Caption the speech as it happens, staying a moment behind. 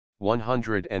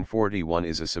141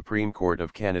 is a Supreme Court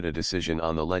of Canada decision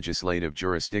on the legislative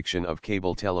jurisdiction of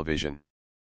cable television.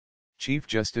 Chief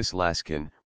Justice Laskin,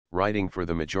 writing for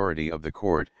the majority of the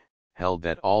court, held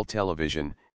that all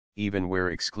television, even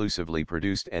where exclusively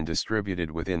produced and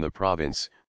distributed within the province,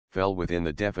 fell within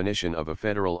the definition of a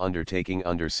federal undertaking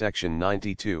under Section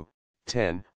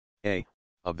 92(10)(a)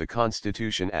 of the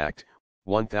Constitution Act,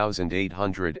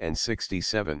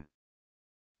 1867.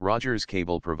 Rogers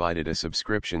Cable provided a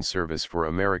subscription service for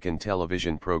American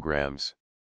television programs.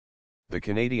 The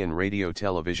Canadian Radio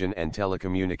Television and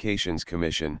Telecommunications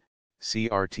Commission,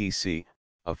 CRTC,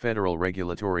 a federal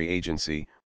regulatory agency,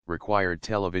 required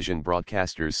television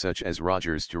broadcasters such as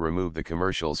Rogers to remove the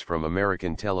commercials from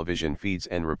American television feeds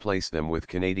and replace them with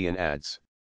Canadian ads.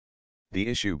 The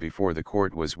issue before the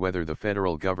court was whether the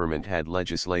federal government had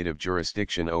legislative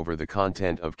jurisdiction over the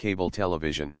content of cable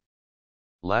television.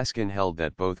 Laskin held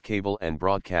that both cable and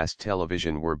broadcast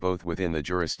television were both within the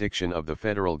jurisdiction of the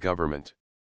federal government.